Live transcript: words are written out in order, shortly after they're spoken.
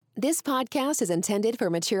This podcast is intended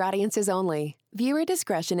for mature audiences only. Viewer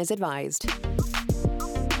discretion is advised.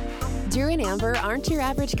 Drew and Amber aren't your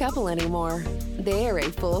average couple anymore. They are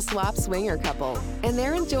a full swap swinger couple, and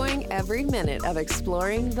they're enjoying every minute of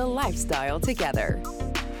exploring the lifestyle together.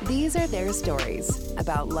 These are their stories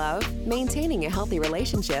about love, maintaining a healthy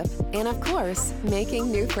relationship, and of course,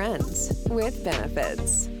 making new friends with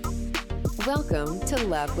benefits. Welcome to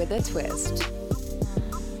Love with a Twist.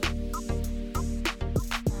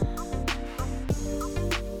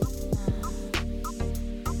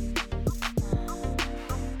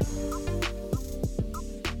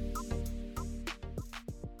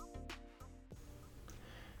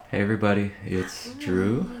 Hey everybody, it's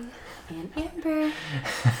Drew. And Amber.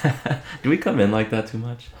 Do we come in like that too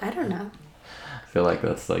much? I don't know. I feel like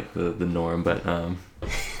that's like the norm, but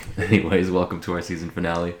anyways, welcome to our season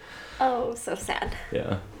finale. Oh, so sad.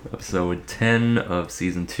 Yeah, episode 10 of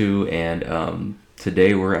season 2, and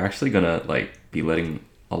today we're actually gonna be letting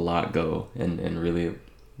a lot go and really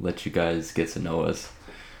let you guys get to know us.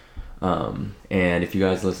 And if you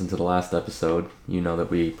guys listened to the last episode, you know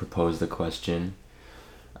that we proposed a question.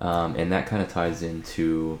 And that kind of ties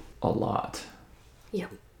into a lot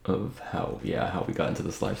of how we got into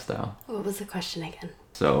this lifestyle. What was the question again?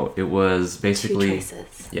 So it was basically... 2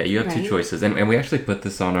 choices. Yeah, you have 2 choices. And we actually put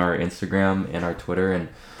this on our Instagram and our Twitter, and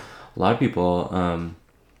a lot of people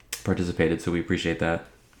participated, so we appreciate that.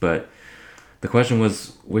 But the question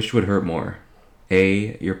was, which would hurt more?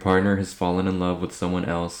 A, your partner has fallen in love with someone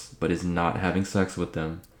else, but is not having sex with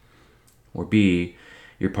them. Or B,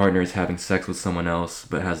 your partner is having sex with someone else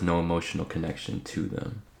but has no emotional connection to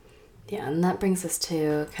them. Yeah, and that brings us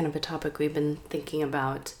to kind of a topic we've been thinking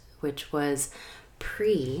about, which was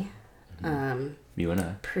you and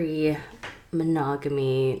I.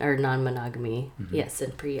 Pre-monogamy or non-monogamy. Mm-hmm. Yes,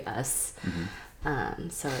 and pre-us. Mm-hmm.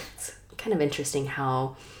 So it's kind of interesting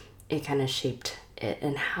how it kind of shaped it,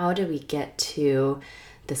 and how do we get to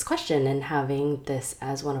this question and having this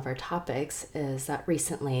as one of our topics is that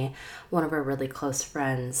recently one of our really close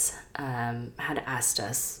friends had asked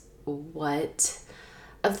us what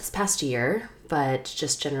of this past year, but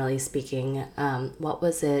just generally speaking,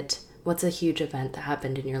 what's a huge event that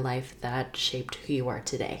happened in your life that shaped who you are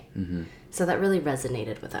today? Mm-hmm. So that really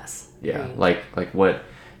resonated with us. Yeah, right? like what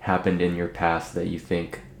happened in your past that you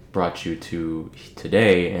think brought you to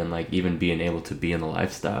today, and even being able to be in the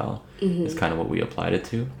lifestyle is kind of what we applied it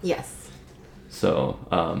to. Yes.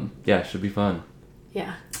 So it should be fun.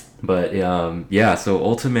 Yeah. But so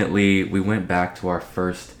ultimately we went back to our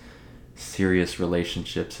first serious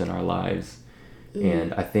relationships in our lives.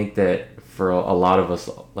 And I think that for a lot of us,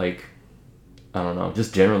 I don't know,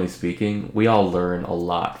 just generally speaking, we all learn a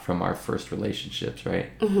lot from our first relationships,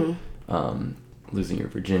 right? Losing your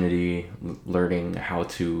virginity, learning how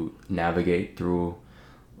to navigate through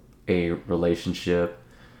a relationship.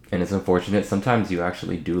 And it's unfortunate. Sometimes you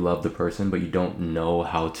actually do love the person, but you don't know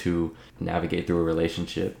how to navigate through a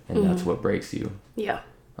relationship. And that's what breaks you. Yeah.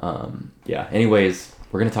 Anyways,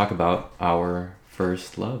 we're going to talk about our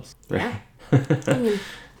first loves, right? Yeah.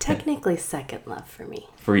 Technically second love for me.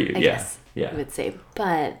 For you, I guess, yeah. I would say.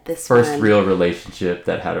 But this first real relationship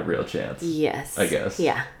that had a real chance. Yes. I guess.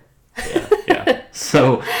 Yeah. Yeah.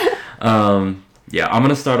 So, I'm going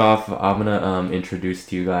to start off. I'm going to introduce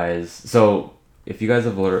to you guys. So, if you guys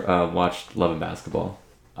have watched Love and Basketball,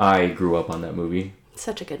 I grew up on that movie.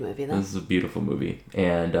 Such a good movie, though. This is a beautiful movie.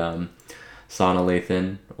 And Sana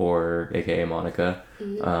Lathan, or AKA Monica,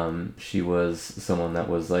 she was someone that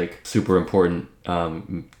was super important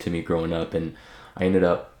to me growing up. And I ended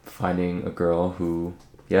up finding a girl who,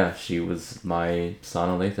 she was my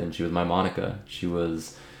Sana Lathan. She was my Monica. She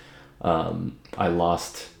was... I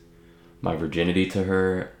lost my virginity to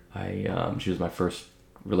her. She was my first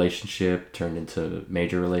relationship, turned into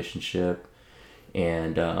major relationship,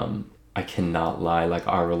 and I cannot lie,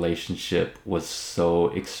 our relationship was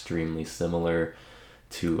so extremely similar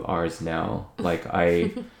to ours now.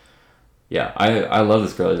 I love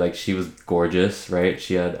this girl. She was gorgeous, right?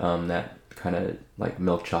 She had that kind of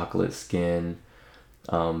milk chocolate skin,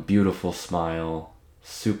 beautiful smile,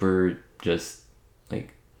 super just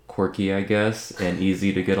quirky, I guess, and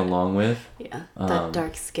easy to get along with. Yeah, that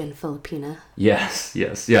dark-skinned Filipina. Yes.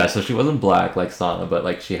 Yeah, so she wasn't black like Sana,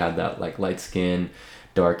 but she had that light skin,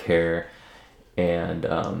 dark hair, and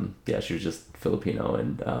she was just Filipino,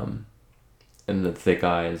 and the thick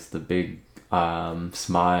eyes, the big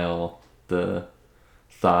smile, the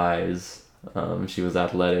thighs. She was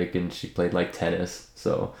athletic, and she played tennis.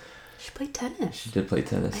 So she played tennis. She did play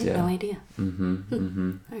tennis. I had no idea.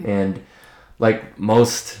 Right. And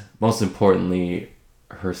most importantly,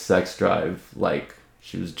 her sex drive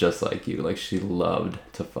She was just like you. Like, she loved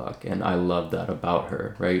to fuck, and I loved that about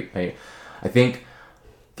her, right? I think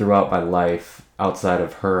throughout my life, outside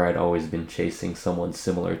of her, I'd always been chasing someone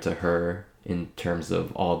similar to her in terms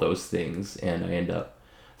of all those things, and I end up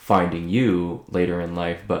finding you later in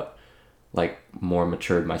life, but like more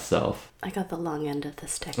matured myself. I got the long end of the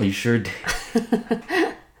stick. You sure do.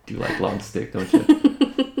 Do you like long stick, don't you?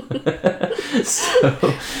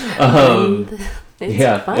 So,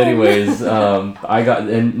 yeah, fun. anyways,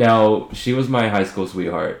 and now she was my high school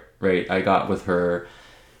sweetheart, right? I got with her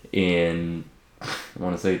in, I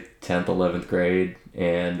want to say 10th, 11th grade,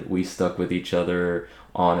 and we stuck with each other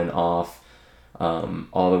on and off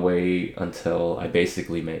all the way until I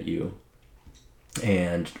basically met you.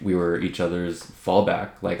 And we were each other's fallback.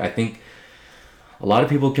 Like, I think a lot of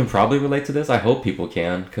people can probably relate to this. I hope people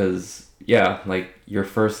can, because, yeah, like, your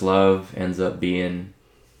first love ends up being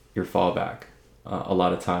your fallback a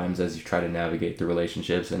lot of times as you try to navigate the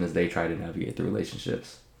relationships and as they try to navigate the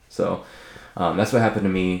relationships. So that's what happened to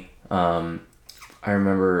me. I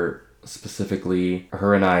remember specifically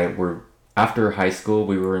her and I were, after high school,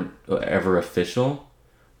 we weren't ever official.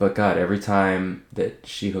 But God, every time that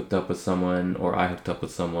she hooked up with someone or I hooked up with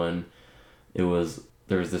someone, there was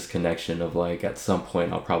this connection of like, at some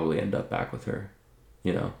point I'll probably end up back with her,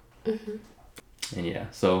 you know? Mm-hmm. And yeah,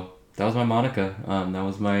 so that was my Monica. That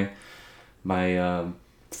was my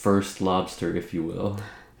first lobster, if you will.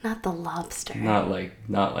 Not the lobster. Not like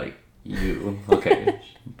you. Okay,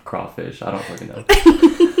 crawfish. I don't fucking know.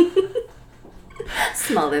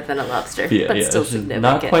 Smaller than a lobster, yeah, but yeah, still significant.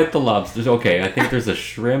 Not quite the lobsters. Okay, I think there's a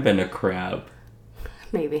shrimp and a crab.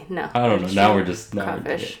 Maybe, no. I don't know. Now we're just...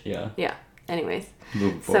 Crawfish. Yeah. Yeah, anyways.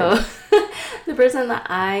 Moving forward. So, the person that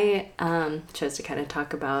I chose to kind of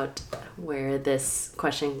talk about where this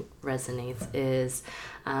question resonates is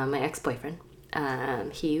my ex-boyfriend.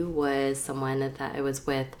 He was someone that I was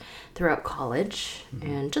with throughout college,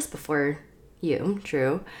 and just before you,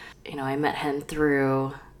 Drew. You know, I met him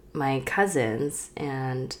through my cousins,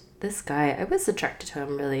 and this guy, I was attracted to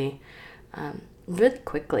him really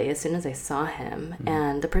quickly as soon as I saw him.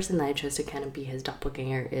 And the person that I chose to kind of be his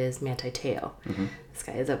doppelganger is Manti Te'o. This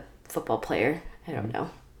guy is a football player. I don't know.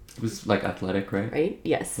 It was like athletic, right? Right?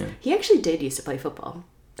 Yes. Yeah. He actually did used to play football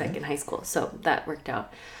back in high school, so that worked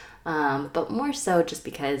out. But more so just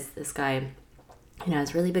because this guy, you know,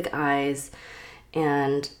 has really big eyes,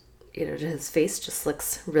 and you know, his face just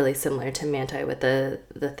looks really similar to Manti with the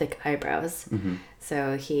thick eyebrows.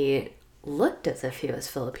 So he looked as if he was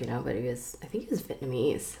Filipino, but I think he was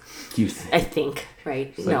Vietnamese. You think? I think,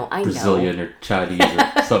 right? It's No, like I Brazilian know. or Chinese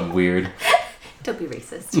or something weird. Don't be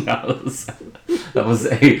racist. No, that was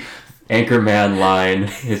a Anchorman line,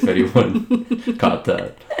 if anyone caught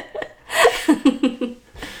that.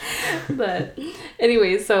 But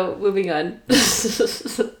anyway, so moving on.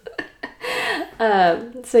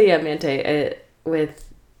 So yeah, Manti,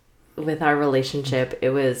 with our relationship,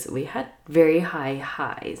 we had very high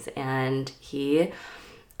highs, and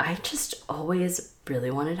I just always really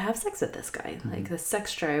wanted to have sex with this guy. Like, the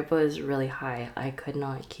sex drive was really high. I could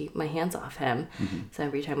not keep my hands off him. So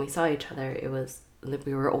every time we saw each other,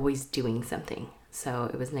 we were always doing something. So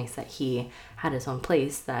it was nice that he had his own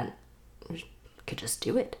place that could just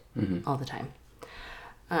do it all the time.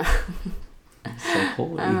 So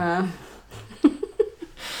holy.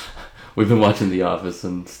 We've been watching The Office,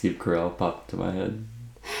 and Steve Carell popped into my head.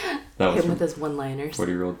 That was him with his one-liners.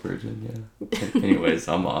 40-Year-Old Virgin, yeah. Anyways,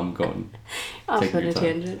 I'm going Off taking on your a time.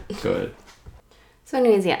 tangent. Go ahead. So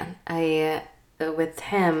anyways, yeah, I with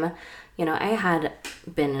him, you know, I had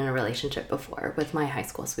been in a relationship before with my high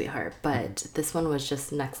school sweetheart, but this one was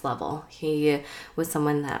just next level. He was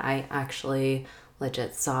someone that I actually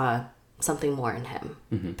legit saw something more in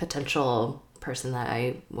him. Potential person that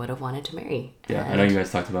I would have wanted to marry. Yeah, And I know you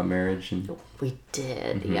guys talked about marriage and we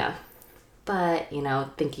did, yeah. But, you know,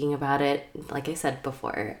 thinking about it, like I said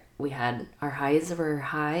before, our highs were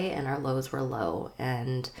high and our lows were low.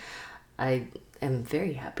 And I am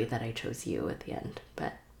very happy that I chose you at the end.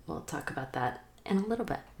 But we'll talk about that in a little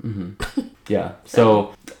bit. yeah.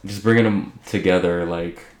 So just bringing them together,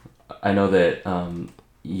 like, I know that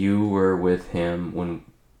you were with him when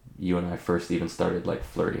you and I first even started like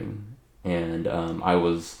flirting, and I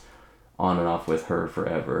was on and off with her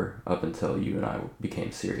forever up until you and I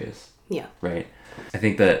became serious. Yeah. Right. I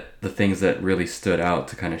think that the things that really stood out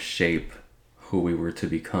to kind of shape who we were to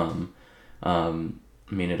become, I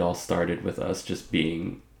mean, it all started with us just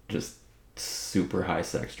being just super high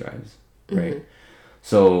sex drives, right?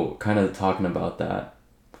 So kind of talking about that,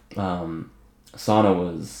 Sana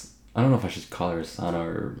was, I don't know if I should call her Sana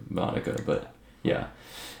or Monica, but Yeah.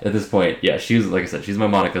 At this point, yeah, she was, like I said, she's my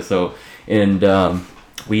Monica. So, and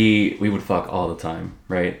we would fuck all the time,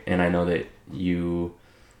 right? And I know that you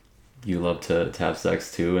love to have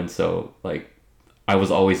sex too, and so like I was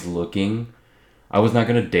always looking. I was not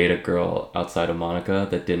gonna date a girl outside of Monica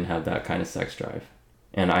that didn't have that kind of sex drive,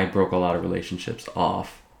 and I broke a lot of relationships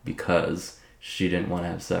off because she didn't want to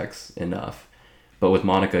have sex enough. But with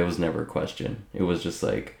Monica, it was never a question. It was just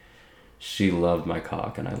like she loved my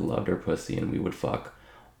cock and I loved her pussy, and we would fuck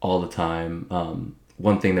all the time.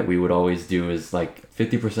 One thing that we would always do is like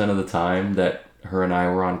 50% of the time that her and I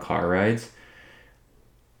were on car rides,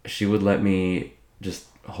 she would let me just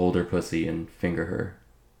hold her pussy and finger her.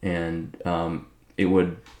 And it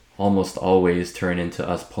would almost always turn into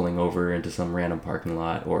us pulling over into some random parking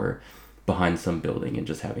lot or behind some building and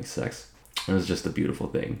just having sex. It was just a beautiful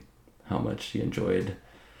thing how much she enjoyed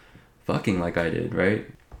fucking like I did, right?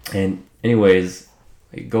 And anyways,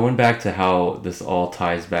 going back to how this all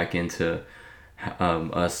ties back into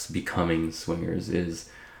us becoming swingers is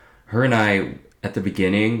her and I, at the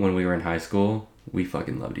beginning when we were in high school, we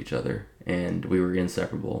fucking loved each other and we were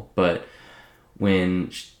inseparable. But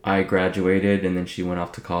when I graduated and then she went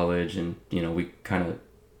off to college and, you know, we kind of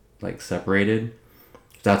like separated,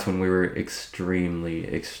 that's when we were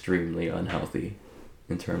extremely, extremely unhealthy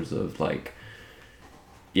in terms of like,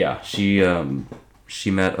 yeah, she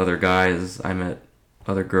met other guys, I met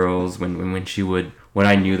other girls. When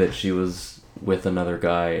I knew that she was with another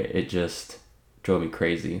guy, it just drove me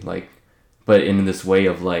crazy. Like, but in this way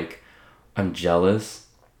of like, I'm jealous,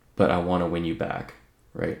 but I want to win you back,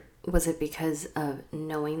 right? Was it because of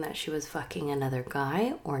knowing that she was fucking another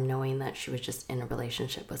guy, or knowing that she was just in a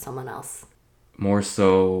relationship with someone else? More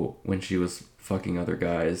so when she was fucking other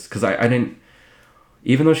guys. Because I didn't,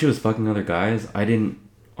 even though she was fucking other guys, I didn't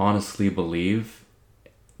honestly believe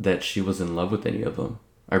that she was in love with any of them.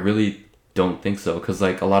 I really don't think so. Because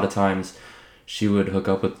like a lot of times she would hook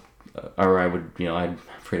up with, or I would, you know, I'd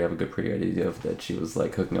pretty have a pretty idea of that she was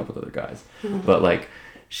like hooking up with other guys. Mm-hmm. But like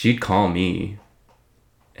she'd call me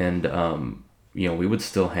and, you know, we would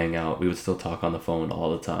still hang out. We would still talk on the phone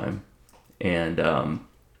all the time. And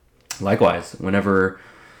likewise, whenever,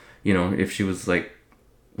 you know, if she was like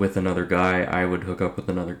with another guy, I would hook up with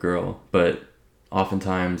another girl. But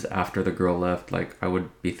oftentimes after the girl left, like I would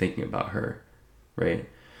be thinking about her, right?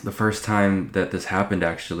 The first time that this happened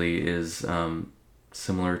actually is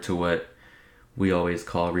similar to what we always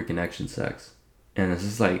call reconnection sex. And this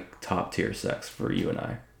is like top tier sex for you and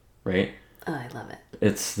I, right? Oh, I love it.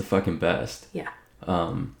 It's the fucking best. Yeah.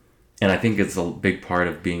 And I think it's a big part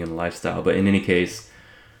of being in the lifestyle. But in any case,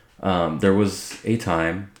 there was a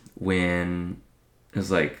time when it was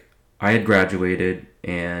like I had graduated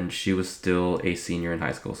and she was still a senior in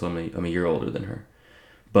high school. So I'm a year older than her.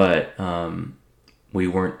 But we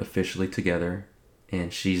weren't officially together,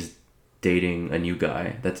 and she's dating a new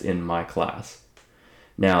guy that's in my class.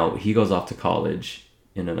 Now, he goes off to college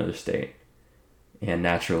in another state. And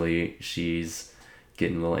naturally, she's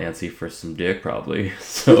getting a little antsy for some dick, probably.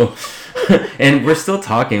 So, and we're still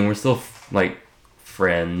talking. We're still, like,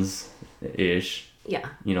 friends-ish. Yeah.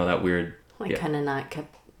 You know, that weird... Like, yeah. kind of not,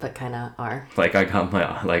 but kind of are. Like, I got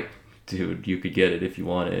my... Like, dude, you could get it if you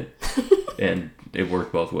want it. And it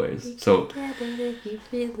worked both ways. You so... get it if you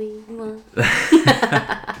really want.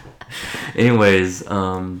 Anyways,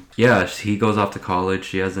 yeah, he goes off to college.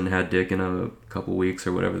 She hasn't had dick in a couple weeks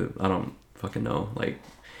or whatever. I don't fucking know. Like,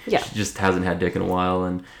 yeah. She just hasn't had dick in a while,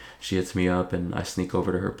 and she hits me up, and I sneak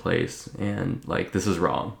over to her place, and like, this is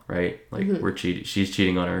wrong, right? Like, we're cheating. She's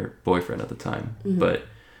cheating on her boyfriend at the time, but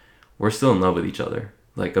we're still in love with each other.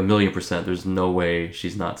 Like 1,000,000%. There's no way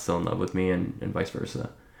she's not still in love with me, and vice versa.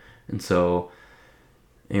 And so,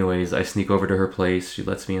 anyways, I sneak over to her place. She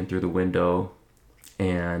lets me in through the window.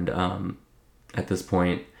 And at this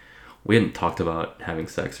point, we hadn't talked about having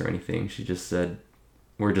sex or anything. She just said,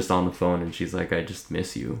 we're just on the phone, and she's like, I just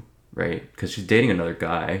miss you, right? Because she's dating another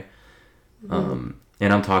guy. And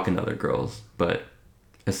I'm talking to other girls. But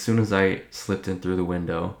as soon as I slipped in through the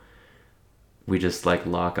window, we just like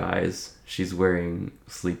lock eyes. She's wearing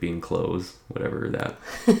sleeping clothes, whatever that,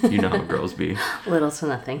 you know how girls be. Little to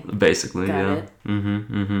nothing. Basically, Got yeah.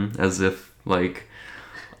 it. As if like...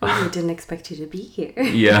 I didn't expect you to be here.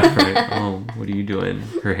 Yeah, right. Oh, what are you doing?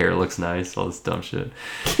 Her hair looks nice, all this dumb shit.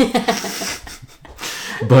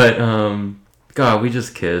 But, God, we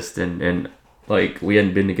just kissed, and like, we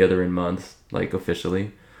hadn't been together in months, like,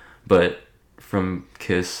 officially. But from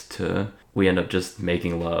kiss to, we end up just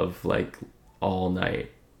making love, like, all night.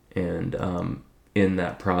 And in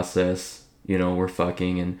that process, you know, we're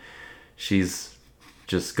fucking, and she's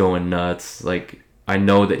just going nuts. Like, I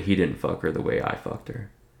know that he didn't fuck her the way I fucked her.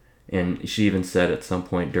 And she even said at some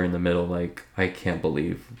point during the middle, like, I can't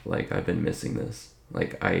believe, like, I've been missing this.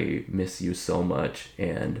 Like, I miss you so much,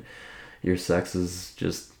 and your sex is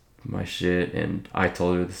just my shit. And I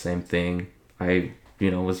told her the same thing. I,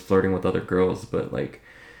 was flirting with other girls, but, like,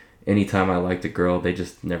 anytime I liked a girl, they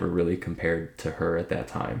just never really compared to her at that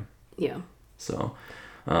time. Yeah. So,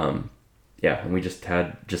 yeah, and we just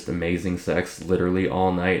had just amazing sex literally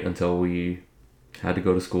all night until we had to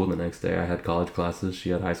go to school the next day. I had college classes. She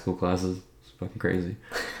had high school classes. It's fucking crazy.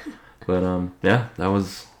 But, yeah, that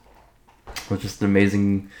was just an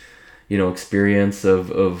amazing, experience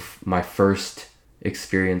of my first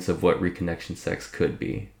experience of what reconnection sex could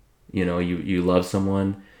be. You love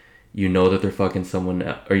someone, that they're fucking someone,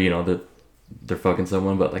 or that they're fucking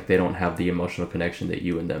someone, but like they don't have the emotional connection that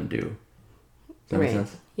you and them do. Does that make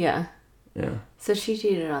sense? Yeah. Yeah. So she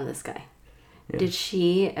cheated on this guy. Yeah. Did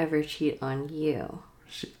she ever cheat on you?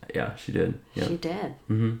 She did. Yeah. She did?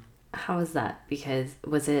 Mm-hmm. How was that? Because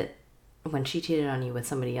was it, when she cheated on you with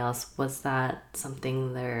somebody else, was that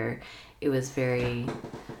something there, it was very,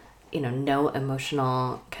 no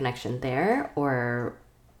emotional connection there? Or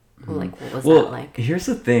like, what was that like? Here's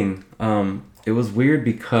the thing. It was weird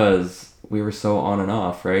because we were so on and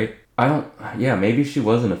off, right? Maybe she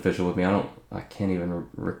wasn't official with me. I can't even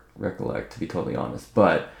recollect, to be totally honest.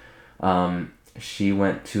 But she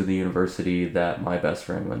went to the university that my best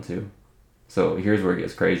friend went to. So here's where it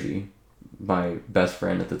gets crazy. My best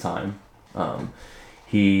friend at the time,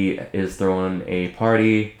 he is throwing a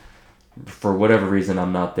party. For whatever reason,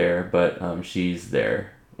 I'm not there, but she's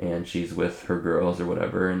there. And she's with her girls or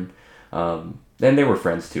whatever. And they were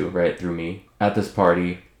friends too, right, through me. At this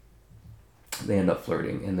party, they end up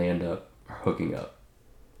flirting and they end up hooking up.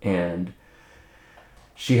 And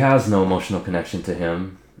she has no emotional connection to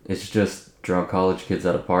him. It's just drunk college kids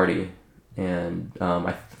at a party. And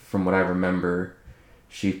from what I remember,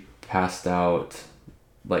 she passed out,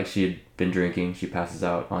 like she had been drinking. She passes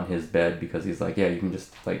out on his bed because he's like, yeah, you can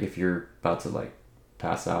just, like, if you're about to, like,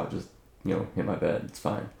 pass out, just, hit my bed. It's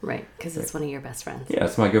fine. Right, because it's one of your best friends. Yeah,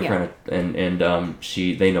 it's my good friend. And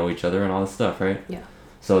they know each other and all this stuff, right? Yeah.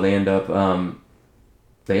 So they end up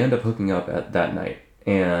hooking up at that night.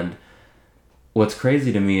 And what's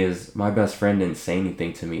crazy to me is my best friend didn't say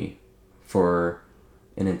anything to me for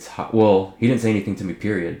an entire... Well, he didn't say anything to me,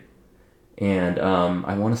 period. And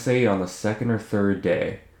I want to say on the second or third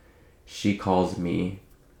day, she calls me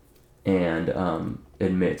and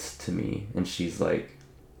admits to me. And she's like...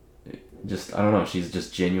 I don't know, she's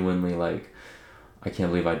just genuinely like, I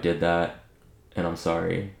can't believe I did that, and I'm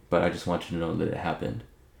sorry, but I just want you to know that it happened.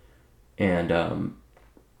 And how'd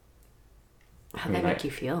that make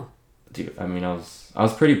you feel? Dude, I mean, I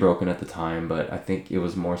was pretty broken at the time, but I think it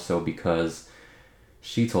was more so because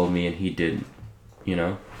she told me and he didn't,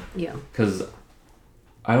 Yeah. Because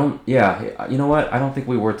you know what? I don't think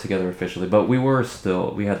we were together officially, but we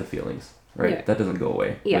had the feelings, right? Yeah. That doesn't go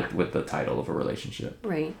away with the title of a relationship.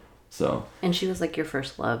 Right. So. And she was like your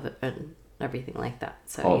first love and everything like that.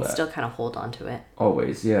 So you still kind of hold on to it.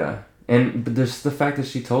 Always, yeah. But there's the fact that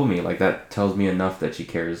she told me, like, that tells me enough that she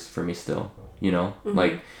cares for me still, Mm-hmm.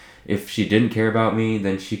 Like, if she didn't care about me,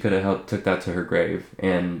 then she could have took that to her grave.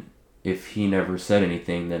 And if he never said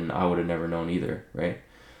anything, then I would have never known either, right?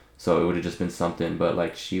 So it would have just been something. But,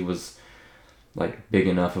 like, she was, like, big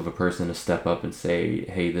enough of a person to step up and say,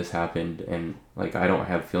 hey, this happened. And, like, I don't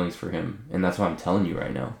have feelings for him. And that's why I'm telling you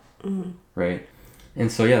right now. Mm-hmm. Right?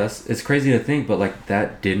 And so, yeah, it's crazy to think, but, like,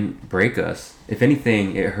 that didn't break us. If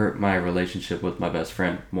anything, it hurt my relationship with my best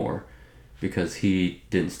friend more because he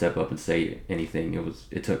didn't step up and say anything.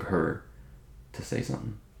 It took her to say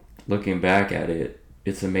something. Looking back at it,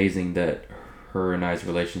 it's amazing that her and I's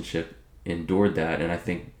relationship endured that, and I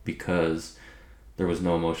think because there was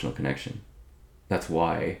no emotional connection. That's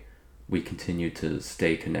why we continue to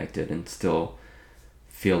stay connected and still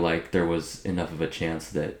feel like there was enough of a chance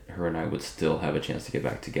that her and I would still have a chance to get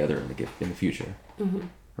back together in the future. Mm-hmm.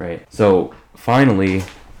 Right? So finally,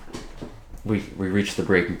 we reached the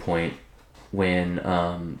breaking point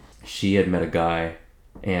when she had met a guy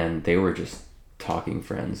and they were just talking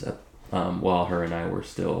friends while her and I were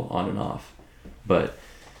still on and off. But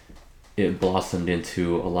it blossomed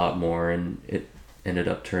into a lot more, and it ended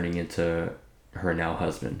up turning into her now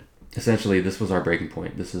husband. Essentially, this was our breaking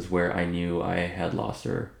point. This is where I knew I had lost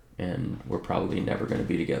her and we're probably never going to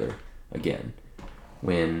be together again.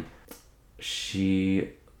 When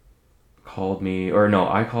she called me, or no,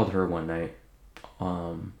 I called her one night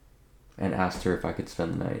and asked her if I could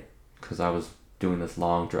spend the night because I was doing this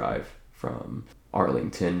long drive from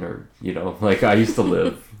Arlington, or, like, I used to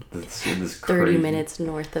live in this 30 minutes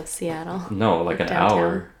north of Seattle. No, like an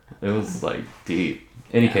hour. It was like deep.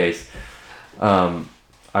 Any case, I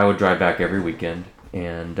would drive back every weekend,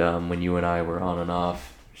 and when you and I were on and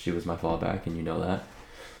off, she was my fallback, and you know that.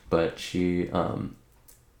 But she was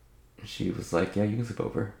like, yeah, you can sleep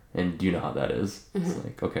over, and you know how that is. It's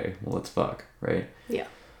like, okay, well, let's fuck, right? Yeah.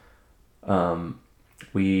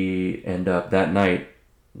 We end up that night.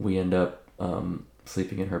 We end up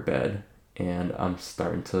sleeping in her bed, and I'm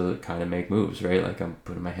starting to kind of make moves, right? Like I'm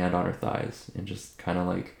putting my hand on her thighs and just kind of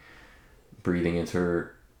like breathing into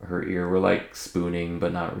her ear. We're like spooning,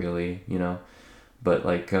 but not really, you know. But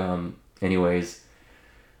like, anyways,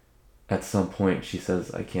 at some point she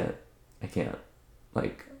says, I can't,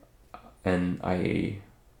 like, and I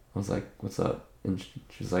was like, what's up? And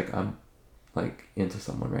she's like, I'm like into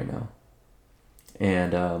someone right now.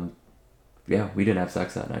 And yeah, we didn't have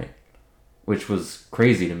sex that night, which was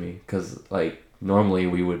crazy to me because like normally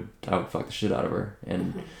I would fuck the shit out of her.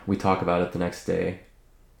 And we talk about it the next day,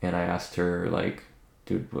 and I asked her like,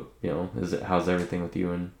 dude, what, you know, how's everything with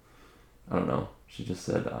you? And I don't know. She just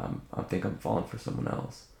said, I think I'm falling for someone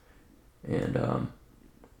else. And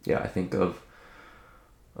yeah, I think of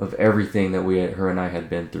everything that her and I had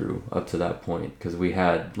been through up to that point, because we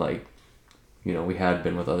had like, you know, we had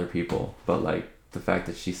been with other people, but like the fact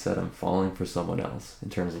that she said I'm falling for someone else, in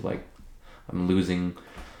terms of like I'm losing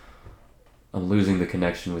the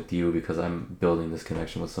connection with you because I'm building this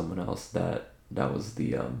connection with someone else, that was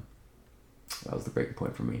the breaking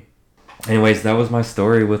point for me. Anyways, that was my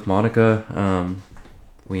story with Monica.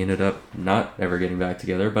 We ended up not ever getting back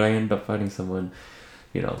together, but I ended up finding someone,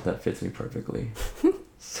 you know, that fits me perfectly.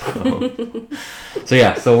 So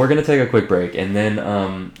yeah, so we're gonna take a quick break, and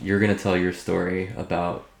then you're gonna tell your story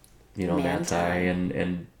about, you know, Manti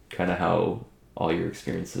and kind of how all your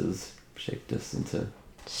experiences shaped us into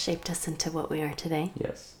what we are today.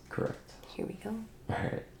 Yes, correct. Here we go. All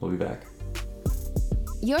right, we'll be back.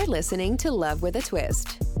 You're listening to Love with a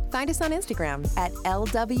Twist. Find us on Instagram at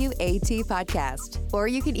LWAT Podcast, or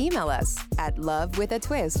you can email us at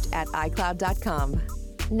lovewithatwist@icloud.com.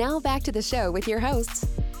 Now back to the show with your hosts,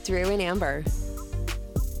 Drew and Amber.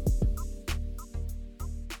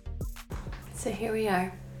 So here we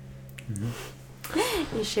are.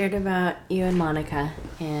 You shared about you and Monica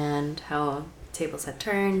and how tables had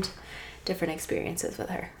turned, different experiences with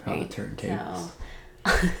her, right? How to turn tables.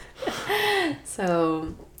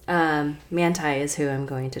 So Manti is who I'm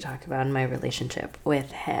going to talk about in my relationship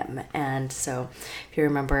with him. And so if you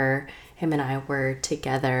remember, him and I were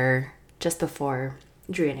together just before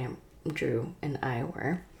Drew and I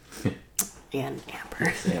were. And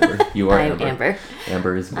Amber. Amber. You are I'm Amber. Amber.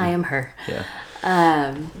 Amber is me. I am her. Yeah.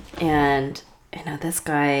 And you know, this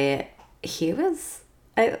guy, he was,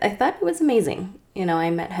 I thought he was amazing. You know, I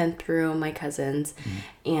met him through my cousins,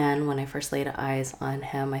 and when I first laid eyes on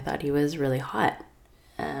him, I thought he was really hot.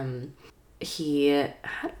 He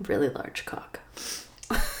had a really large cock.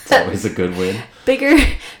 It's always a good win. Bigger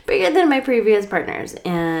than my previous partners,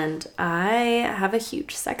 and I have a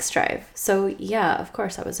huge sex drive. So yeah, of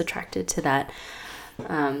course I was attracted to that.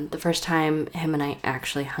 The first time him and I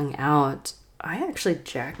actually hung out, I actually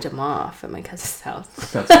jacked him off at my cousin's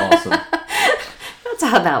house. That's awesome. That's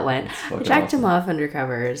how that went. I jacked him awesome. off under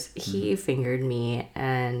covers. He fingered me,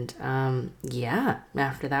 and yeah,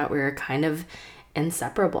 after that we were kind of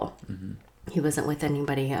inseparable. He wasn't with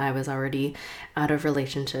anybody. I was already out of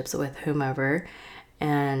relationships with whomever,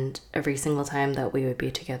 and every single time that we would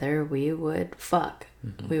be together, we would fuck.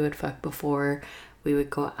 We would fuck before we would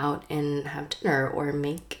go out and have dinner or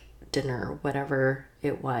make dinner, whatever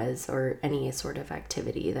it was, or any sort of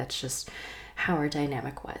activity. That's just how our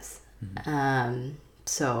dynamic was.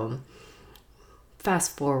 So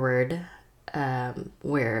fast forward,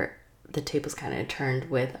 where the tables kind of turned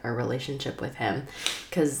with our relationship with him,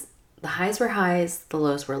 because the highs were highs, the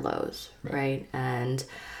lows were lows, right? And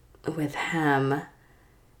with him,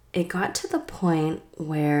 it got to the point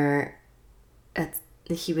where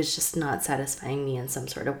he was just not satisfying me in some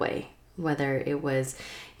sort of way, whether it was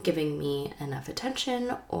giving me enough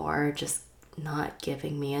attention or just not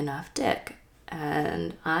giving me enough dick.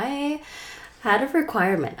 And I had a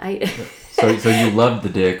requirement. So you loved the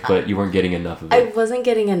dick, but you weren't getting enough of it. I wasn't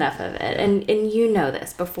getting enough of it. And you know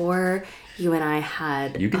this, before you and I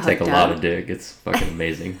had You can take a lot of dick. It's fucking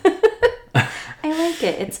amazing. I like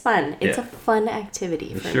it. It's fun. It's a fun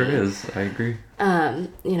activity for me. It sure is. I agree.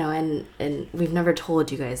 You know, and we've never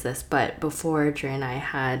told you guys this, but before Drew and I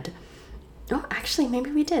had, actually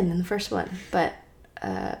maybe we did in the first one, but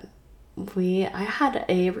I had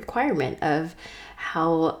a requirement of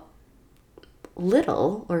how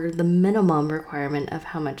little, or the minimum requirement of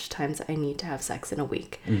how much times I need to have sex in a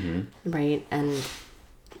week. Right? And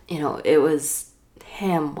you know, it was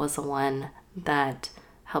him was the one that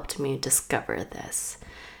helped me discover this.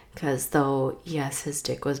 Because though, yes, his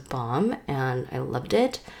dick was bomb and I loved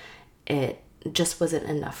it, it just wasn't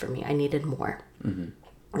enough for me. I needed more.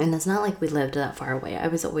 And it's not like we lived that far away. I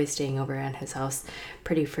was always staying over at his house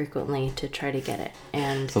pretty frequently to try to get it.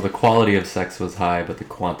 And so the quality of sex was high, but the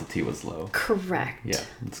quantity was low. Correct. Yeah,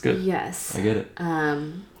 it's good. Yes. I get it.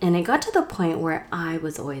 And it got to the point where I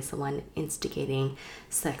was always the one instigating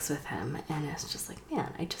sex with him. And it's just like,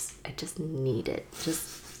 man, I just need it.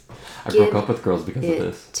 Just I broke up with girls because of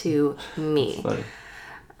this. To me. It's funny.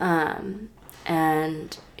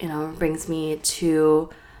 And, you know, it brings me to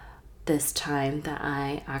this time that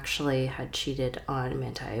I actually had cheated on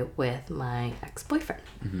Manti with my ex-boyfriend,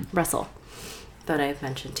 Russell, that I've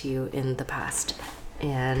mentioned to you in the past.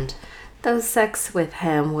 And the sex with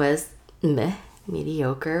him was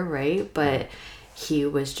mediocre, right? But he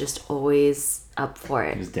was just always up for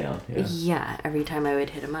it. He was down, yeah. Yeah, every time I would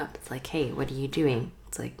hit him up, it's like, hey, what are you doing?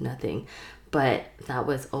 It's like, nothing. But that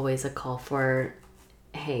was always a call for,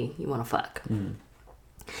 hey, you want to fuck?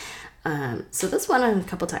 So this went on a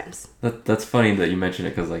couple times. That's funny that you mentioned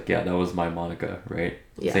it because, like, yeah, that was my Monica, right?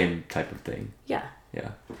 Yeah. Same type of thing. Yeah.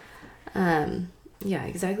 Yeah. Yeah,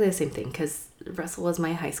 exactly the same thing because Russell was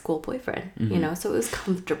my high school boyfriend, you know, so it was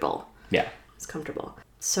comfortable. Yeah. It was comfortable.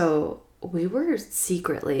 So we were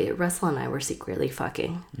Russell and I were secretly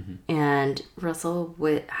fucking. And Russell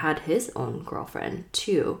had his own girlfriend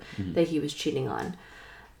too that he was cheating on.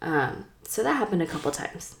 So that happened a couple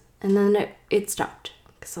times. And then it stopped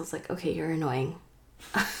because I was like, okay, you're annoying.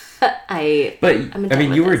 I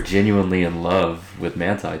mean, you were genuinely in love with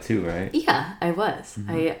Manti too, right? Yeah, I was.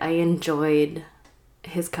 I enjoyed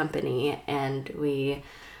his company and we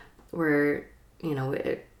were, you know,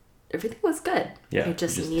 everything was good. Yeah, I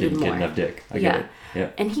just needed didn't more. Get enough dick. I get it. Yeah.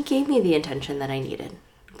 And he gave me the attention that I needed,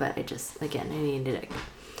 but I needed it.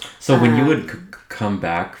 So when you would come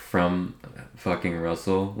back from fucking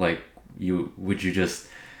Russell, like, would you just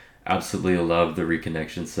absolutely love the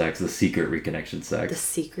reconnection sex, the secret reconnection sex? The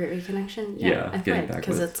secret reconnection? Yeah, I getting would, back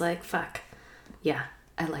because with... it's like, fuck. Yeah,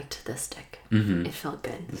 I liked this dick. Mm-hmm. It felt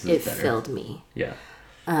good. It filled me. Yeah.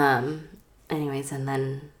 Anyways, and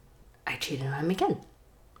then I cheated on him again.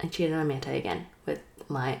 I cheated on Manti again with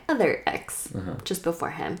my other ex just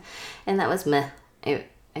before him. And that was meh. I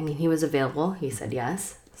mean, he was available. He said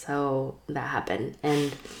yes. So that happened.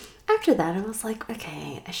 And after that, I was like,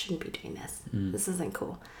 okay, I shouldn't be doing this. This isn't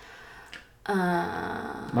cool.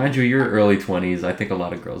 Mind you, you're early 20s. I think a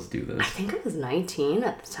lot of girls do this. I think I was 19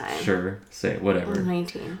 at the time. Sure. Say whatever. I was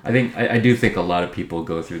 19. I do think a lot of people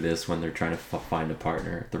go through this when they're trying to find a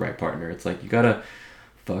partner, the right partner. It's like, you gotta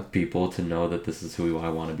fuck people to know that this is who I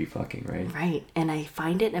want to be fucking, right? Right. And I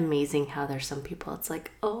find it amazing how there's some people, it's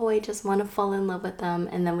like, oh, I just want to fall in love with them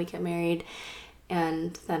and then we get married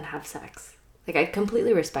and then have sex. Like, I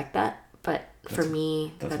completely respect that, but for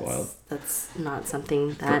me, that's wild. That's not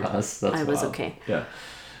something that for us, that's I was wild. okay. Yeah.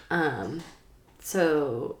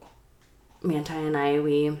 So Manti and I,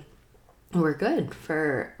 we were good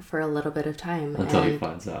for a little bit of time. Until he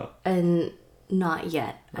finds out. And not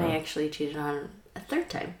yet. Oh. I actually cheated on a third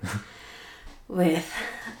time with,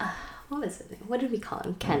 what was his name? What did we call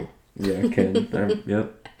him? Ken. Yeah, Ken.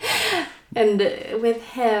 Yep. And with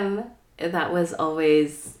him, that was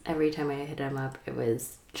always, every time I hit him up, it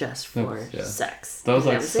was just for sex. That was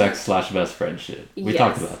like sex/best friend shit. We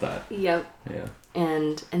talked about that. Yep. Yeah.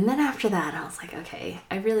 And then after that, I was like, okay,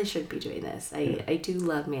 I really should be doing this. I do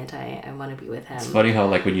love Manti. I want to be with him. It's funny how,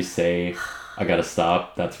 like, when you say, I gotta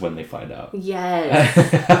stop, that's when they find out. Yes.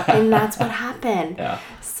 And that's what happened. Yeah.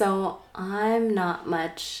 So I'm not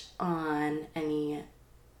much on any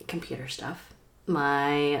computer stuff.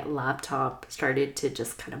 My laptop started to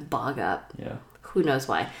just kind of bog up. Yeah. Who knows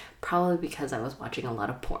why? Probably because I was watching a lot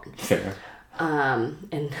of porn. Fair.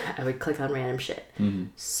 And I would click on random shit. Mm-hmm.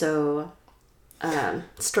 So,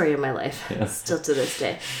 story of my life, still to this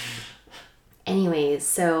day. Anyways,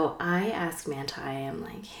 so I asked Manti, I'm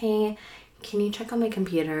like, hey, can you check on my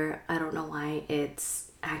computer? I don't know why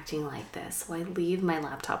it's acting like this. So I leave my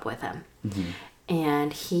laptop with him. Mm-hmm.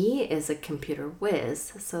 And he is a computer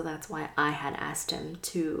whiz, so that's why I had asked him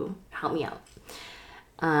to help me out.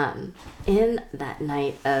 In that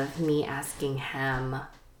night of me asking him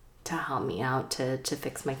to help me out to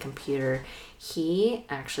fix my computer, he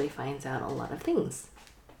actually finds out a lot of things.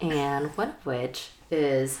 And one of which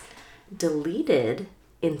is deleted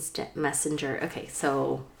instant messenger. Okay,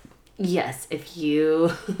 so yes, if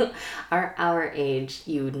you are our age,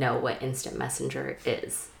 you know what instant messenger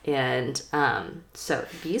is. And so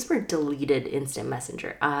these were deleted instant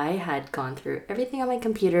messenger. I had gone through everything on my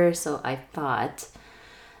computer, so I thought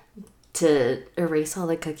to erase all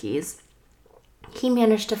the cookies. He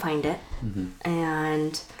managed to find it,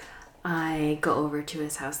 and I go over to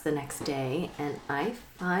his house the next day, and I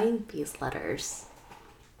find these letters,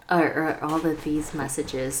 or all of these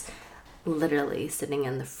messages, literally sitting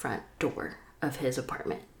in the front door of his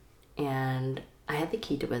apartment. And I had the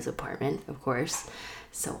key to his apartment, of course,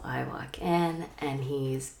 so I walk in, and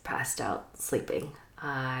he's passed out sleeping.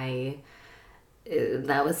 That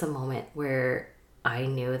was a moment where I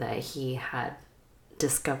knew that he had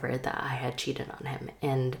discovered that I had cheated on him,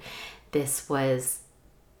 and this was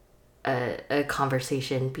a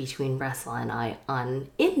conversation between Russell and I on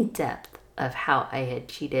in depth of how I had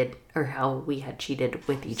cheated, or how we had cheated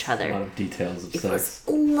with each other. A lot of details of sex.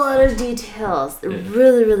 A lot of details. Yeah.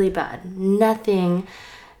 Really, really bad. Nothing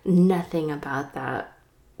about that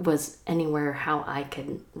was anywhere how I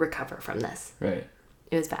could recover from this. Right.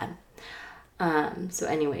 It was bad. So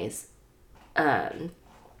anyways, Manta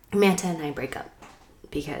and I break up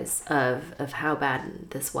because of how bad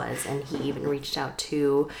this was, and he even reached out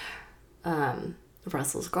to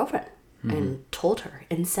Russell's girlfriend and told her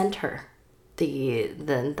and sent her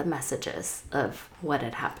the messages of what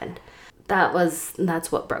had happened.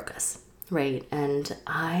 That's what broke us, right? And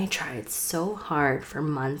I tried so hard for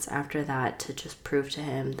months after that to just prove to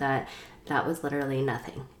him that was literally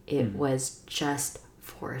nothing. It was just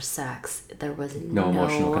for sex. There was no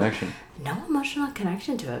emotional connection. No emotional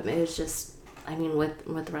connection to it. It was just, I mean,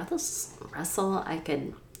 with Russell, I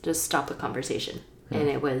could just stop the conversation, and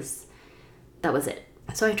that was it.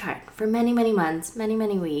 So I tried for many, many months, many,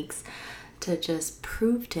 many weeks, to just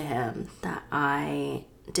prove to him that I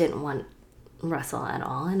didn't want Russell at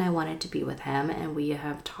all, and I wanted to be with him. And we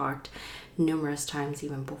have talked numerous times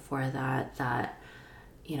even before that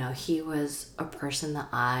you know, he was a person that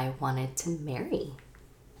I wanted to marry.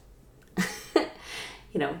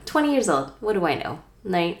 20 years old, what do I know?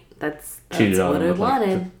 Right? That's cheated on what him I with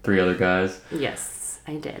wanted. Like 3 other guys. Yes,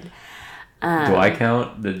 I did. Do I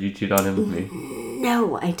count? Did you cheat on him with me?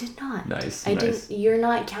 No, I did not. Nice. Didn't. You're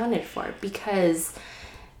not counted for, because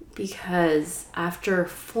after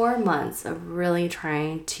 4 months of really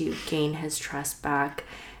trying to gain his trust back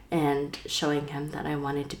and showing him that I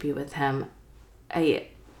wanted to be with him, I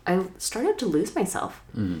started to lose myself.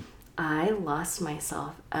 Mm-hmm. I lost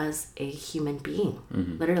myself as a human being,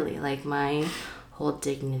 literally, like my whole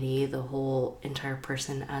dignity, the whole entire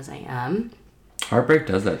person as I am. Heartbreak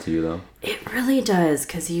does that to you, though. It really does,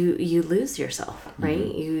 because you lose yourself, right?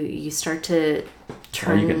 You start to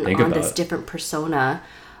turn on this different persona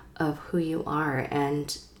of who you are,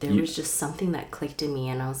 and there was just something that clicked in me,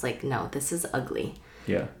 and I was like, no, this is ugly.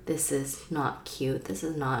 Yeah. This is not cute. This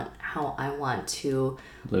is not how I want to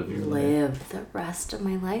live the rest of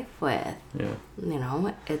my life with. Yeah. You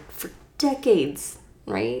know, for decades,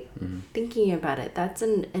 right? Mm-hmm. Thinking about it, that's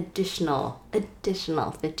an additional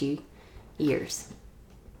 50 years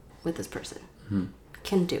with this person. Mm-hmm.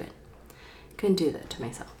 Couldn't do it. Couldn't do that to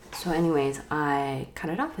myself. So anyways, I cut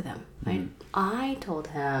it off with him. Mm-hmm. I told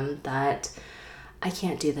him that I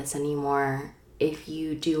can't do this anymore. If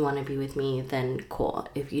you do want to be with me, then cool.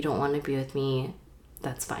 If you don't want to be with me,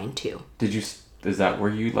 that's fine too. Is that where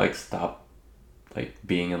you stop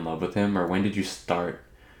being in love with him, or when did you start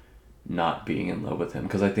not being in love with him?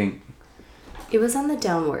 Because I think it was on the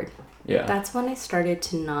downward. Yeah. That's when I started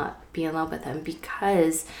to not be in love with him,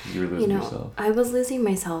 because you were losing yourself. I was losing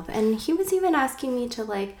myself, and he was even asking me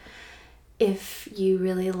to if you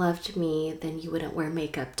really loved me, then you wouldn't wear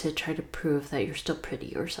makeup to try to prove that you're still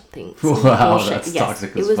pretty or something. Wow, that's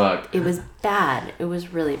toxic as fuck. It was bad. It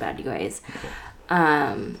was really bad, you guys.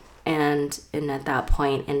 And at that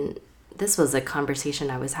point, and this was a conversation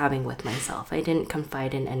I was having with myself. I didn't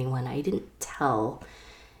confide in anyone. I didn't tell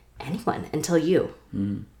anyone until you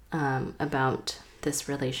about this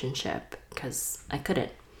relationship, because I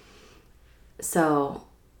couldn't. So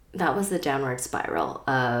that was the downward spiral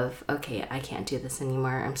of, okay, I can't do this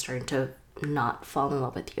anymore. I'm starting to not fall in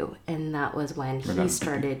love with you. And that was when he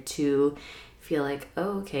started to feel like,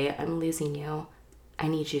 oh, okay, I'm losing you. I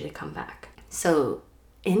need you to come back. So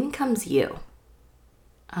in comes you.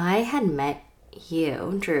 I had met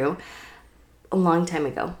you, Drew, a long time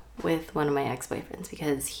ago with one of my ex-boyfriends,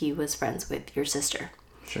 because he was friends with your sister.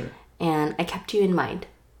 Sure. And I kept you in mind.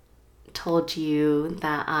 Told you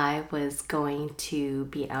that I was going to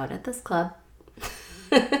be out at this club.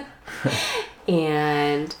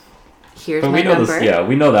 And here's my number.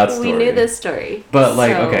 We know that story. We knew this story. But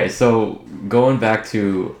okay, so going back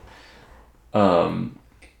to the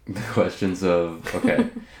questions of, okay,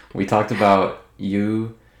 we talked about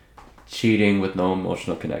you cheating with no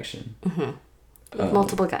emotional connection. Mm-hmm. With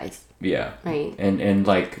multiple guys. Yeah. Right. And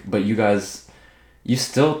but you guys, you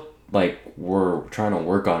still like were trying to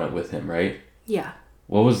work on it with him, right? Yeah.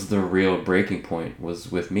 What was the real breaking point?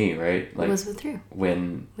 Was with me, right? Like, It was with you.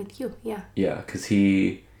 when, With you, yeah. yeah, because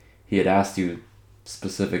he had asked you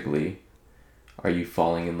specifically, are you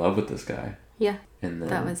falling in love with this guy? Yeah. And then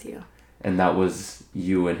That was you. and that was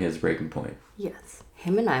you and his breaking point. Yes.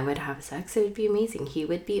 Him and I would have sex. It would be amazing. He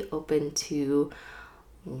would be open to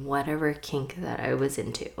whatever kink that I was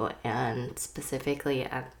into. And specifically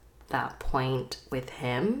at that point with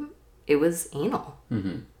him, it was anal.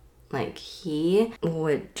 Mm-hmm. Like, he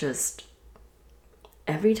would just,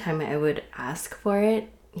 every time I would ask for it,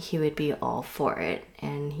 he would be all for it.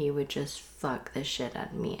 And he would just fuck the shit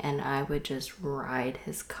out of me. And I would just ride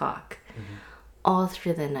his cock all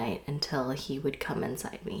through the night until he would come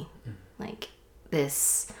inside me. Like,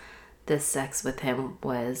 this sex with him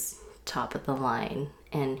was top of the line,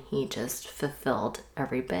 and he just fulfilled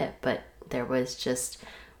every bit. But there was just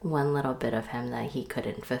one little bit of him that he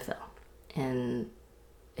couldn't fulfill. And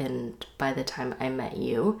by the time I met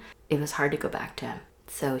you, it was hard to go back to him.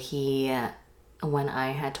 So when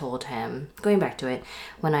I had told him, going back to it,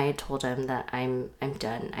 when I had told him that I'm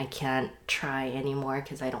done, I can't try anymore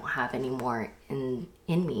because I don't have any more in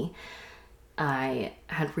me, I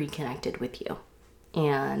had reconnected with you.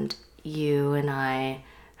 And you and I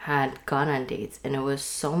had gone on dates, and it was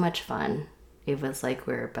so much fun. It was like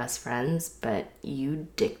we were best friends, but you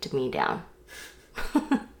dicked me down.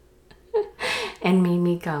 And made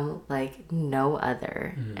me come like no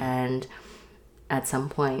other. And at some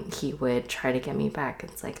point he would try to get me back.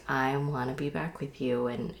 It's like, I want to be back with you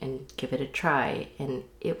and give it a try. And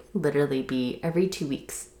it would literally be every 2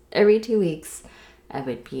 weeks. Every 2 weeks I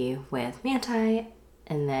would be with Manti,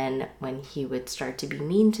 and then when he would start to be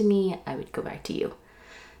mean to me, I would go back to you.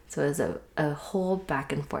 So it was a whole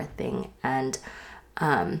back and forth thing. And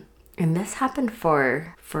this happened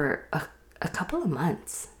for a couple of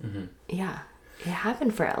months. Yeah. It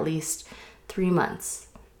happened for at least 3 months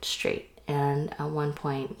straight. And at one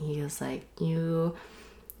point he was like, you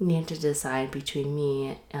need to decide between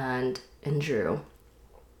me and Drew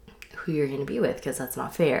who you're going to be with, because that's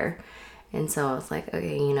not fair. And so I was like,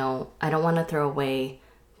 okay, I don't want to throw away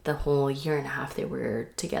the whole year and a half that we were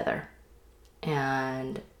together.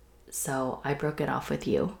 And so I broke it off with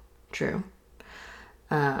you, Drew.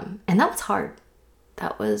 And that was hard.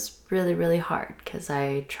 That was really, really hard, because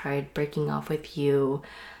I tried breaking off with you,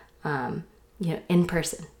 in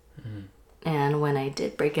person. And when I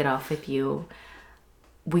did break it off with you,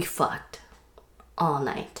 we fucked all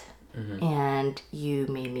night. And you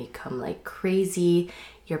made me come like crazy.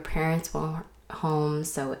 Your parents weren't home,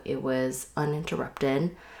 so it was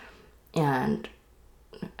uninterrupted. And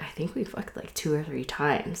I think we fucked like 2 or 3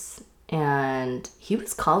 times. And he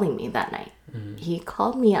was calling me that night. He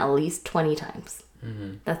called me at least 20 times.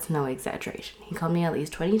 That's no exaggeration. He called me at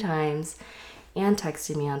least 20 times and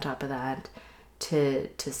texted me on top of that to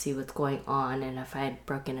see what's going on and if I had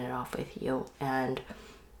broken it off with you. And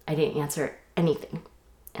I didn't answer anything.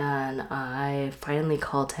 And I finally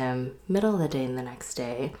called him middle of the day and the next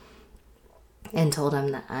day and told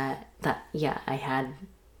him that I had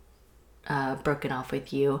broken off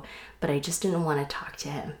with you, but I just didn't want to talk to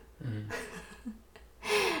him.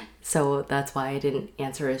 So that's why I didn't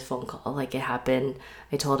answer his phone call. Like, it happened.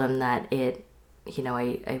 I told him that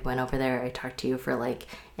I went over there, I talked to you for like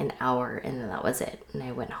an hour, and then that was it. And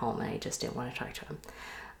I went home and I just didn't want to talk to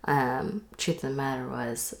him. Truth of the matter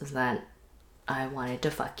was that I wanted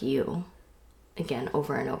to fuck you again,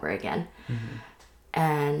 over and over again.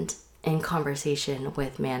 And in conversation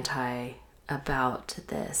with Manti about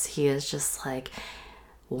this, he is just like,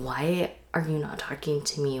 why are you not talking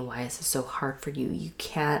to me? Why is it so hard for you? You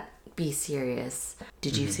can't be serious.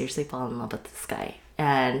 Did you seriously fall in love with this guy?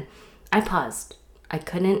 And I paused. I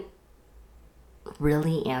couldn't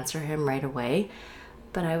really answer him right away,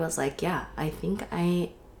 but I was like, yeah, I think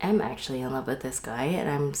I am actually in love with this guy,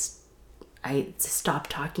 and I stopped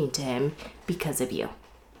talking to him because of you.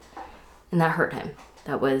 And that hurt him.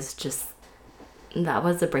 That was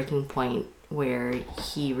the breaking point where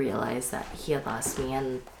he realized that he had lost me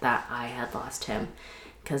and that I had lost him,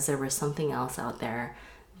 because there was something else out there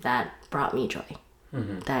that brought me joy,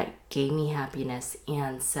 that gave me happiness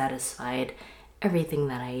and satisfied everything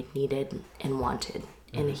that I needed and wanted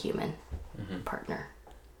in a human partner.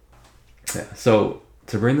 Yeah. So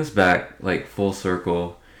to bring this back like full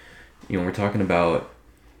circle, we're talking about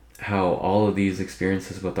how all of these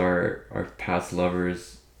experiences with our past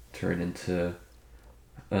lovers turn into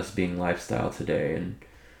us being lifestyle today. And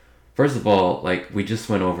first of all, like, we just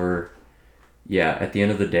went over, at the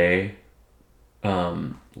end of the day,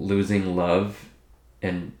 losing love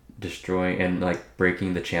and destroying and like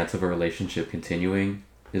breaking the chance of a relationship continuing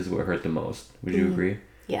is what hurt the most. Would you agree?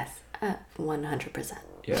 Yes, 100%.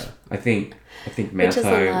 Yeah, I think Which Manti, is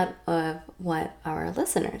a lot of what our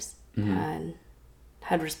listeners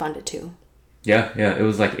had responded to. Yeah, it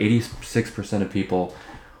was like 86% of people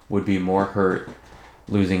would be more hurt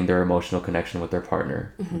losing their emotional connection with their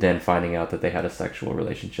partner than finding out that they had a sexual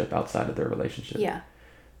relationship outside of their relationship. Yeah.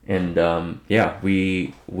 And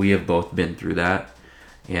we have both been through that,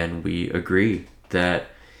 and we agree that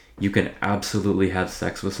you can absolutely have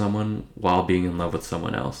sex with someone while being in love with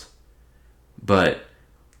someone else. But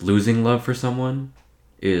losing love for someone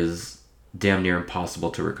is damn near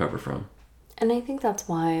impossible to recover from. And I think that's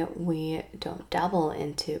why we don't dabble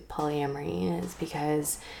into polyamory, is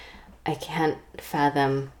because I can't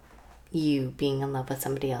fathom you being in love with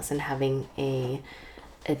somebody else and having a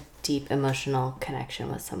deep emotional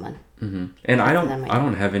connection with someone. Mm-hmm. And I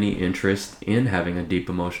don't have any interest in having a deep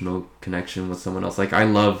emotional connection with someone else. Like, I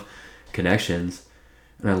love connections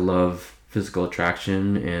and I love physical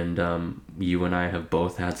attraction, and you and I have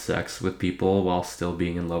both had sex with people while still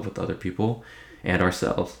being in love with other people and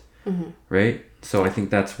ourselves. Mm-hmm. Right? So I think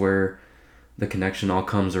that's where the connection all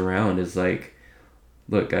comes around, is like,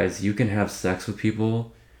 look, guys, you can have sex with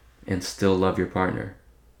people and still love your partner.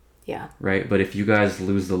 Yeah. Right? But if you guys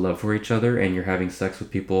lose the love for each other and you're having sex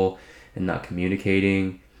with people and not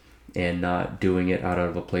communicating and not doing it out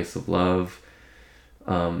of a place of love,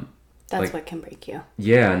 that's what can break you.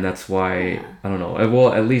 Yeah, and that's why, I don't know.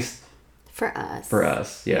 Well, at least for us. For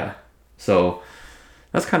us, yeah. So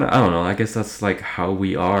that's kind of, I don't know, I guess that's like how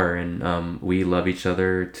we are, and we love each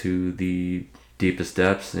other to the deepest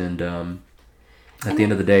depths, and at the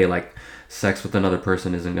end of the day, like, sex with another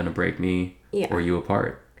person isn't going to break me or you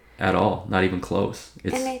apart at all, not even close.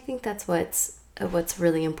 And I think that's what's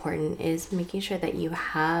really important, is making sure that you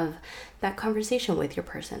have that conversation with your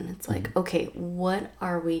person. It's like, okay, what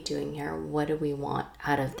are we doing here? What do we want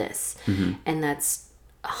out of this? And that's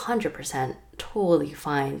 100% totally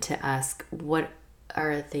fine to ask, what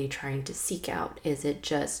are they trying to seek out? Is it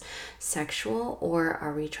just sexual, or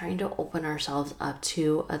are we trying to open ourselves up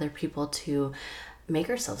to other people, to make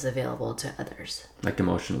ourselves available to others? Like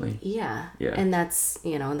emotionally. Yeah. And that's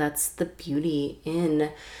the beauty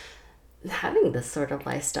in having this sort of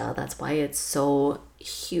lifestyle. That's why it's so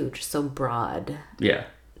huge, so broad. Yeah.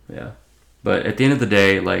 But at the end of the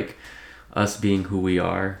day, like, us being who we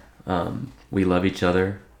are, we love each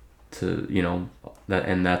other to,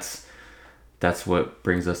 that's what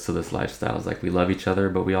brings us to this lifestyle. Is like, we love each other,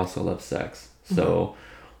 but we also love sex. So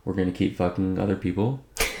we're going to keep fucking other people,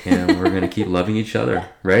 and we're going to keep loving each other,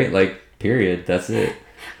 right? Like, period. That's it.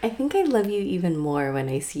 I think I love you even more when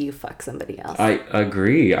I see you fuck somebody else. I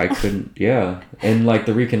agree. I couldn't, yeah. And like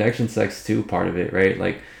the reconnection sex too, part of it, right?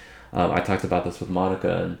 Like, I talked about this with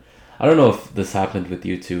Monica, and I don't know if this happened with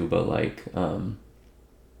you too, but like,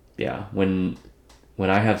 yeah, when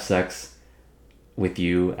I have sex with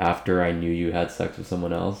you after I knew you had sex with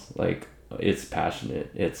someone else, like, it's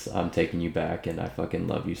passionate. I'm taking you back, and I fucking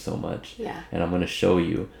love you so much. Yeah. And I'm going to show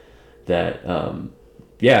you that,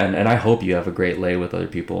 and I hope you have a great lay with other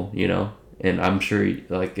people, and I'm sure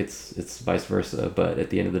like it's vice versa, but at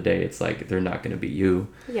the end of the day, it's like, they're not going to be you.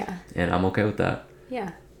 Yeah. And I'm okay with that.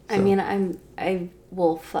 Yeah. So. I mean, I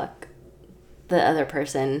will fuck the other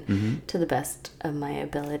person to the best of my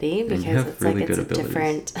ability, because it's really like, it's a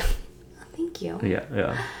different, thank you.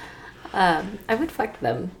 Yeah. I would fuck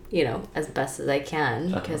them, as best as I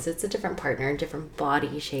can, because it's a different partner, different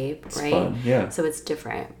body shape, it's right? Fun. Yeah. So it's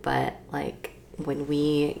different, but like, when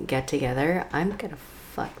we get together, I'm gonna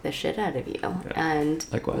fuck the shit out of you, and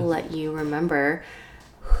likewise, let you remember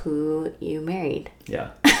who you married.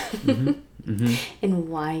 Yeah. And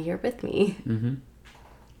why you're with me.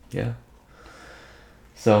 Yeah.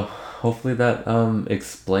 So hopefully that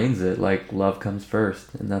explains it. Like, love comes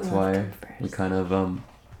first, and that's why we kind of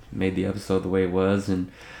made the episode the way it was.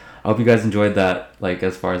 And I hope you guys enjoyed that. Like,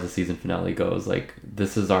 as far as the season finale goes, like,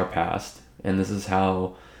 this is our past, and this is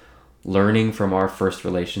how learning from our first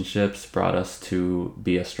relationships brought us to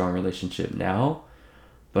be a strong relationship now,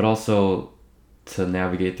 but also to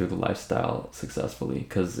navigate through the lifestyle successfully,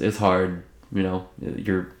 because it's hard.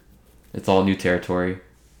 It's all new territory.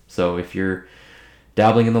 So if you're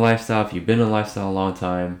dabbling in the lifestyle, if you've been in the lifestyle a long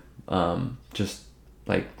time, just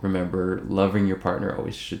like, remember, loving your partner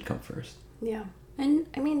always should come first. Yeah. And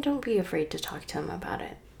I mean, don't be afraid to talk to him about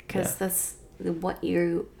it, because that's what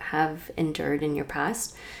you have endured in your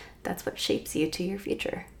past. That's what shapes you to your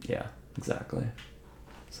future. Yeah, exactly.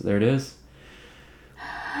 So there it is.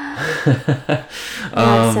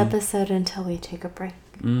 Next episode until we take a break.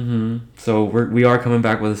 So we are coming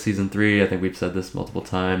back with a season 3. I think we've said this multiple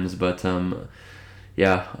times, but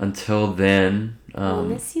yeah, until then, we'll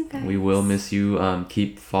miss you guys. We will miss you.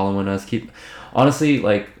 Keep following us. Honestly,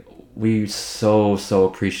 like, we so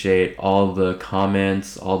appreciate all the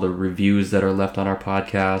comments, all the reviews that are left on our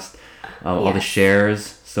podcast, all the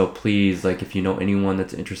shares. So please, like, if you know anyone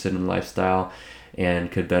that's interested in lifestyle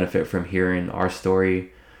and could benefit from hearing our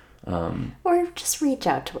story, or just reach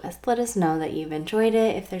out to us. Let us know that you've enjoyed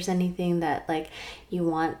it. If there's anything that like you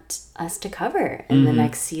want us to cover in the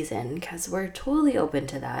next season, because we're totally open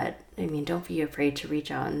to that. I mean, don't be afraid to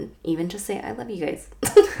reach out and even just say, I love you guys.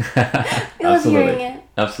 We love hearing it.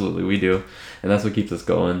 Absolutely, we do. And that's what keeps us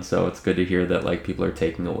going. So it's good to hear that like people are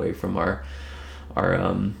taking away from our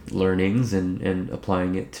learnings and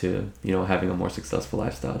applying it to, you know, having a more successful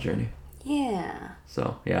lifestyle journey. Yeah.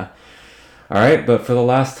 So, yeah. All right, but for the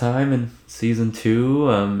last time in season 2,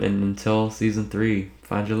 and until season 3,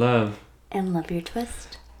 find your love. And love your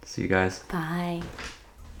twist. See you guys. Bye.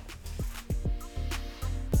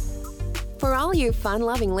 For all you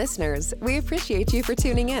fun-loving listeners, we appreciate you for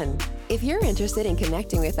tuning in. If you're interested in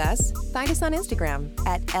connecting with us, find us on Instagram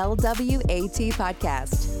at LWAT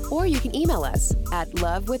Podcast, or you can email us at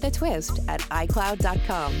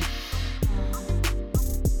lovewithatwist@icloud.com.